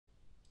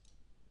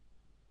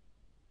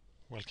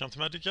Welcome to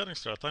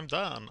MagicGatheringStrat. I'm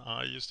Dan.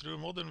 I used to do a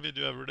modern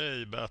video every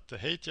day, but the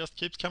hate just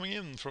keeps coming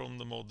in from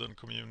the modern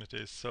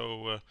community.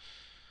 So,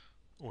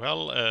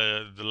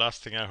 the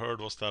last thing I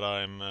heard was that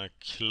I'm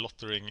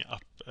cluttering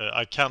up.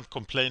 I can't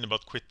complain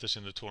about quitters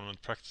in the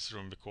tournament practice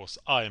room because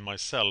I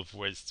myself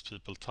waste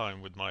people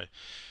time with my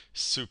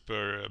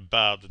super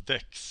bad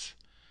decks.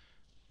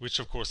 Which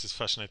of course is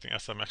fascinating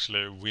as I'm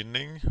actually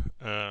winning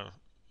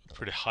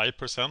pretty high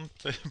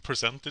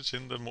percentage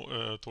in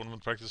the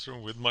tournament practice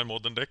room with my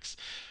modern decks.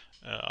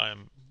 I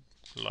am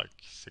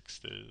like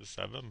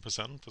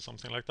 67% or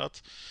something like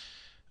that.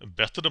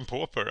 Better than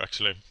Pauper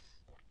actually.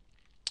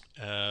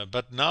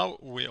 But now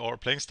we are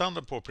playing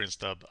Standard Pauper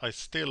instead. I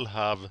still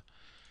have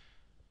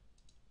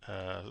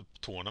a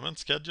tournament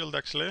scheduled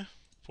actually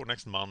for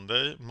next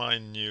Monday. My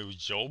new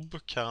job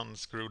can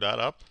screw that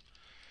up.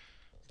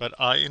 But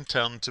I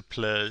intend to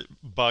play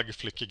Pauper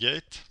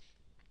Flickergate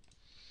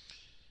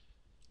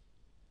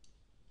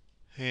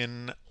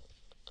in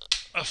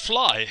a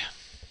fly.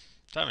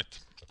 Damn it.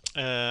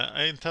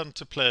 I intend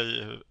to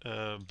play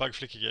Pauper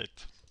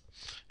Flickergate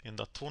in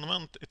that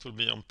tournament. It will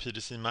be on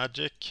PDC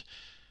Magic.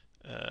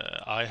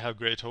 I have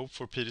great hope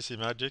for PDC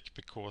Magic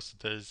because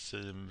they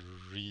seem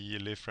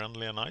really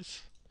friendly and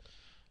nice.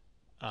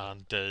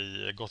 And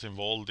they got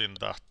involved in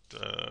that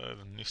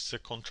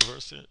Nysse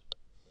controversy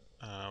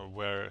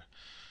where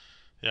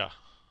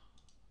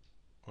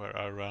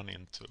I ran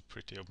into a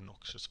pretty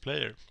obnoxious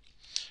player.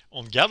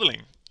 On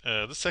Gathering,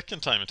 the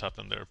second time it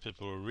happened there,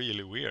 people were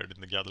really weird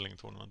in the Gathering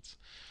tournaments.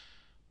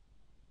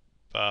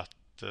 But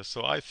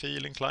so I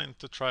feel inclined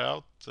to try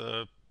out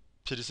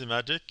PDC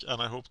Magic,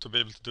 and I hope to be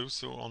able to do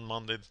so on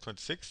Monday the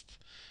 26th.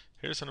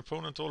 Here's an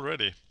opponent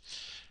already.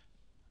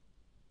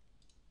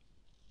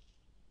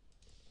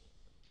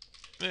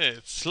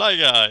 It's Sly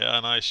Guy,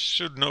 and I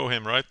should know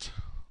him, right?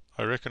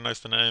 I recognize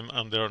the name,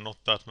 and there are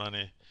not that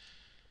many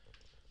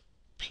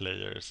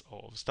players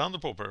of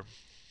Standard Pauper.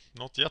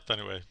 Not yet,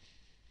 anyway.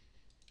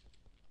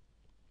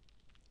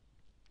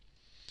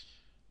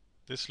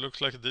 This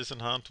looks like a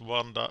decent hand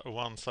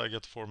once I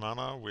get 4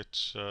 mana,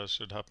 which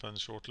should happen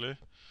shortly.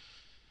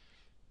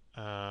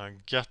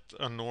 Get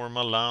a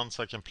normal land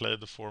so I can play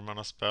the 4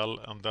 mana spell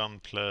and then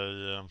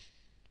play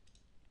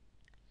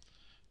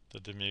the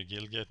Dimir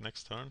Guildgate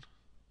next turn.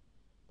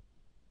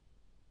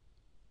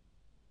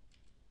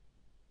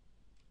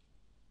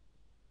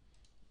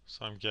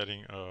 So I'm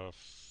getting a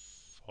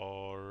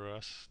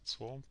forest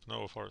swamp?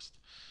 No, a forest.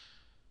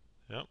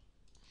 Yep.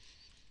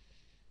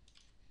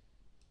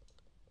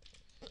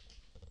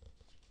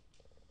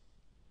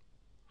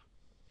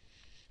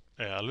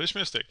 Elvish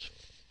Mystic.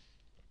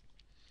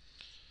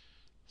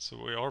 So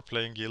we are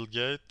playing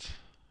Guildgate.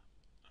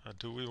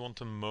 Do we want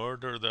to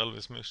murder the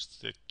Elvish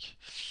Mystic?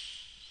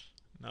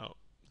 No,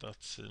 that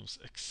seems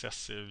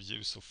excessive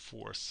use of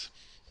force.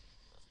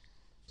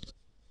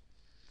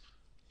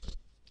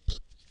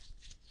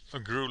 A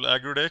Gruul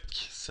aggro deck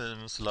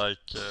seems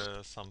like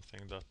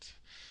something that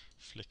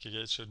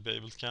Flickergate should be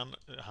able to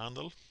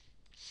handle.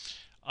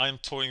 I'm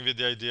toying with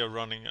the idea of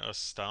running a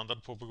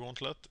standard Pauper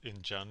Gauntlet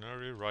in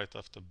January, right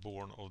after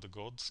Born of the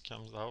Gods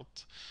comes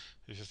out.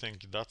 If you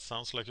think that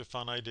sounds like a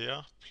fun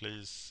idea,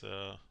 please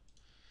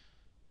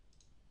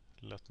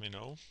let me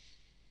know.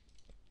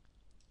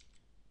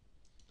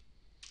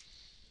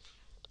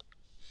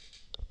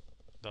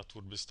 That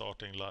would be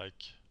starting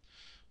like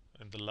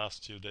in the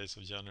last few days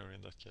of January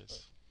in that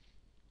case.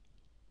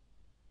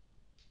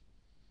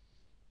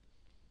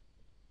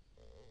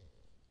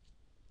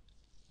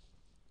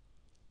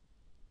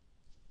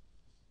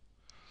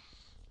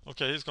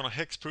 Okay, he's gonna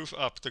hexproof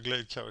up the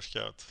Glade Cover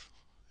Scout.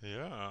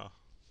 Yeah.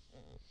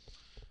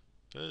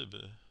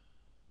 Baby.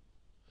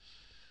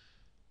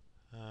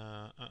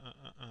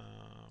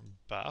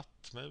 Bat,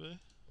 maybe?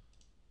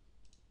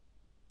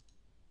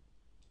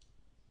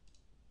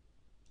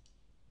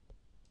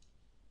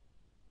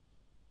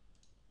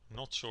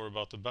 Not sure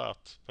about the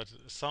bat, but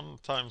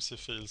sometimes he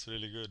feels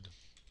really good.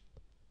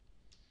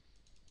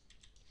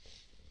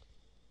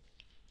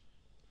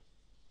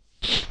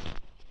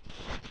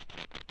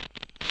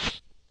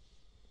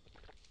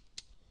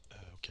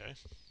 Okay.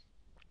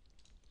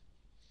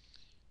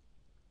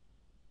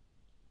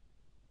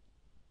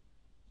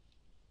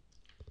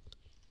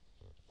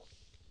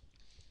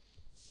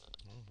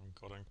 I'm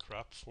getting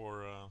crap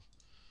for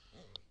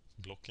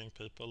blocking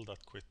people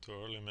that quit too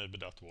early. Maybe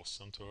that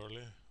wasn't too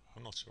early.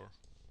 I'm not sure.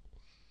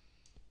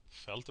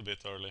 Felt a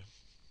bit early.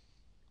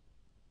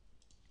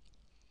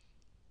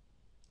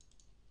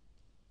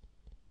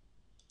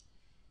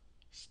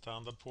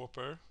 Standard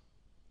Pauper.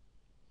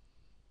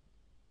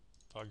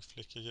 Pauper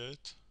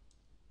Flickergate.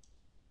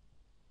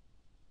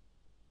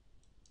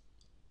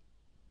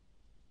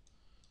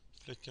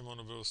 Flicker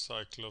Monoblue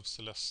Cyclops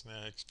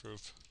Celestia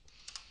Hexproof.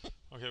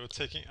 Okay, we're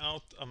taking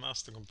out a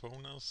master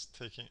components,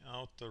 taking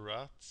out the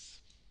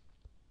rats,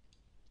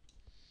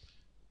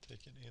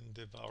 taking in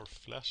Devour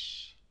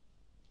Flesh,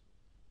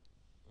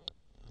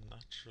 and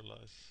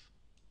Naturalize,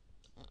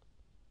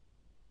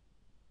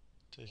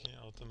 taking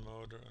out the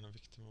Murder and a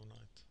Victim of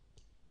Night.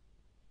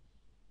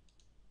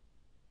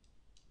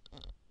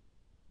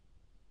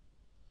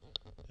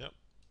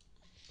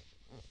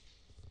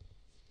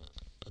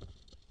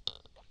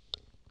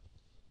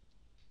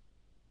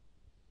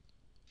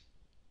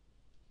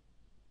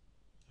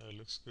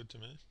 looks good to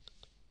me.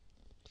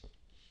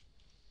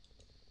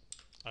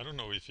 I don't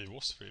know if he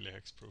was really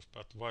hexproof,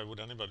 but why would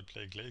anybody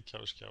play Glade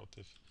Cow Scout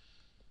if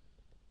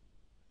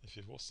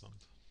he wasn't?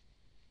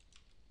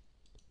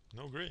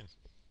 No green.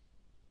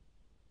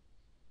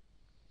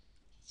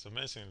 It's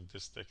amazing that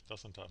this deck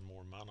doesn't have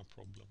more mana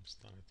problems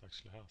than it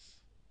actually has.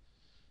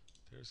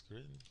 There's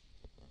green.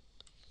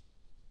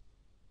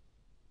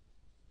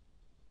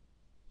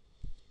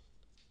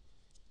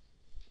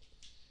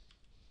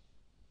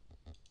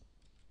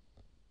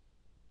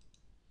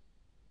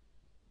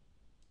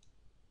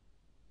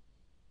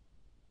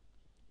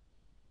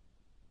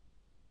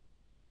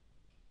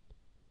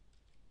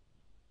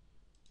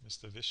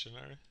 Mr.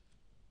 Visionary.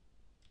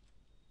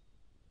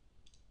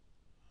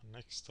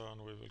 Next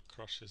turn we will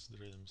crush his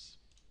dreams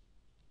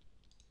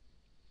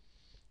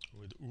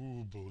with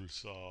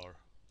Ubulzar.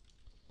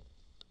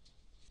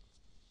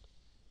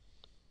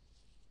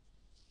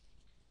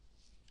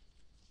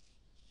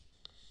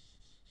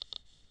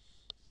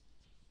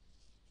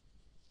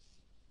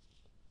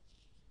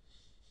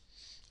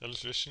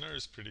 Elvish Visionary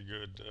is pretty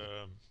good.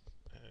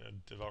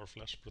 Devour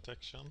Flesh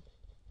protection.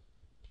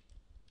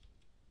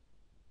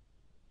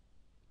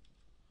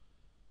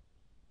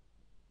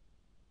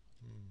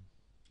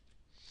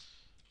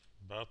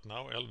 But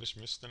now Elvish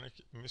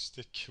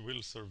Mystic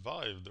will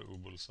survive the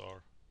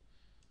Ubulzar,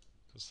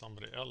 because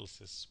somebody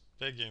else is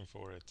begging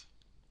for it.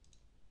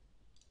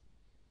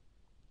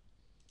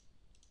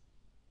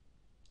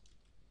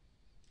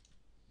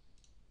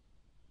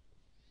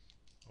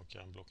 Okay,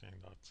 I'm blocking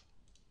that.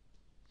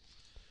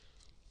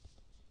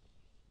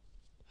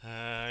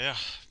 Yeah,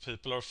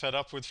 people are fed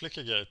up with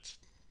Flickergate,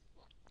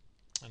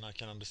 and I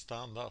can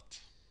understand that.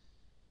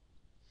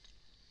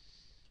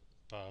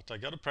 But I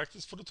gotta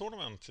practice for the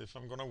tournament if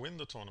I'm gonna win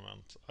the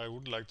tournament. I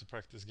would like to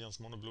practice against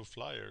Mono Blue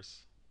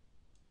Flyers.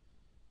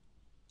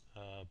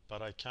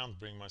 But I can't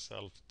bring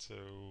myself to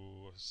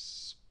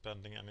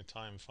spending any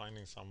time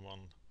finding someone.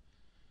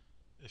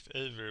 If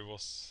Avery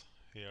was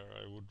here,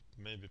 I would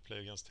maybe play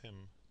against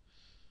him.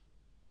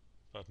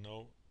 But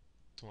no,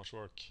 too much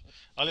work.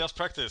 I'll just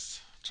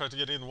practice. Try to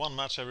get in one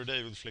match every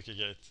day with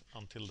Flickergate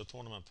until the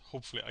tournament.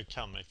 Hopefully I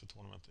can make the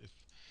tournament if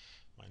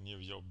my new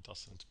job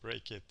doesn't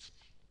break it.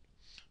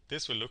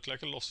 This will look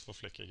like a loss for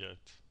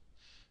Flickergate.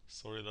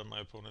 Sorry that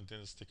my opponent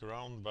didn't stick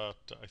around, but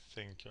I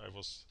think I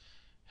was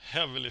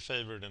heavily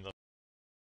favored in that